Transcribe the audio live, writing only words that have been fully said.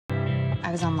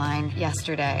I was online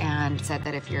yesterday and said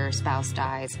that if your spouse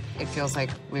dies, it feels like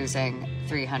losing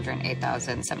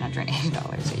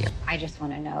 $308,780 a year. I just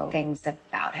want to know things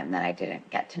about him that I didn't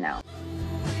get to know.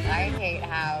 I hate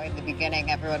how in the beginning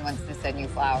everyone wants to send you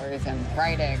flowers and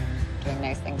writing, doing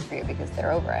nice things for you because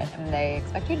they're over it and they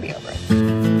expect you to be over it.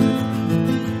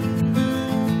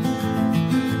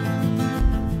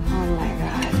 Oh my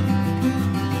God.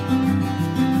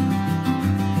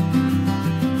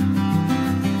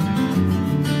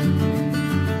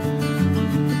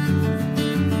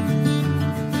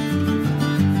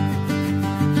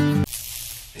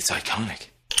 It's iconic.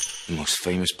 The most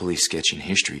famous police sketch in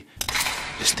history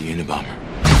is the Unabomber.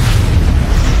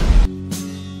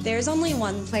 There's only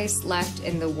one place left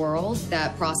in the world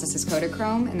that processes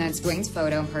Kodachrome, and that's Dwayne's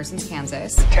photo in Parsons,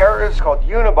 Kansas. A terrorist called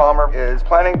Unabomber is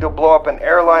planning to blow up an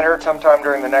airliner sometime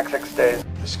during the next 6 days.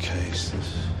 This case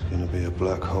is gonna be a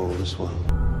black hole, this one.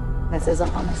 This is a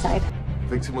homicide.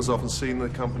 Victim was often seen in the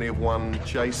company of one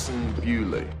Jason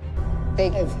Bewley. They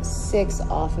have 6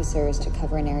 officers to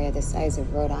cover an area the size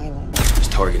of Rhode Island. He's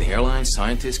targeting airlines,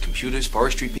 scientists, computers,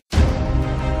 forestry people.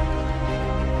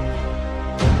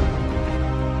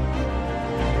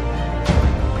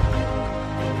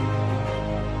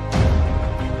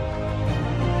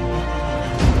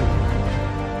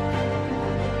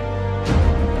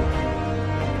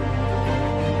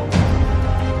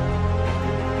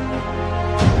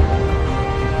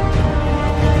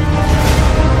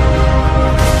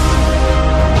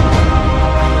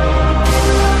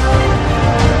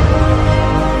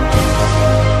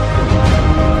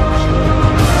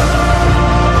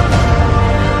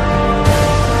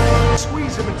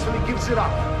 It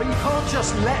up, but you can't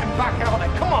just let him back out there.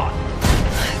 Come on!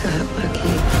 I got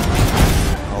lucky.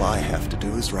 All I have to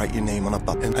do is write your name on a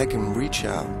button. I can reach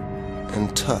out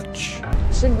and touch.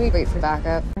 Should we wait for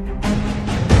backup?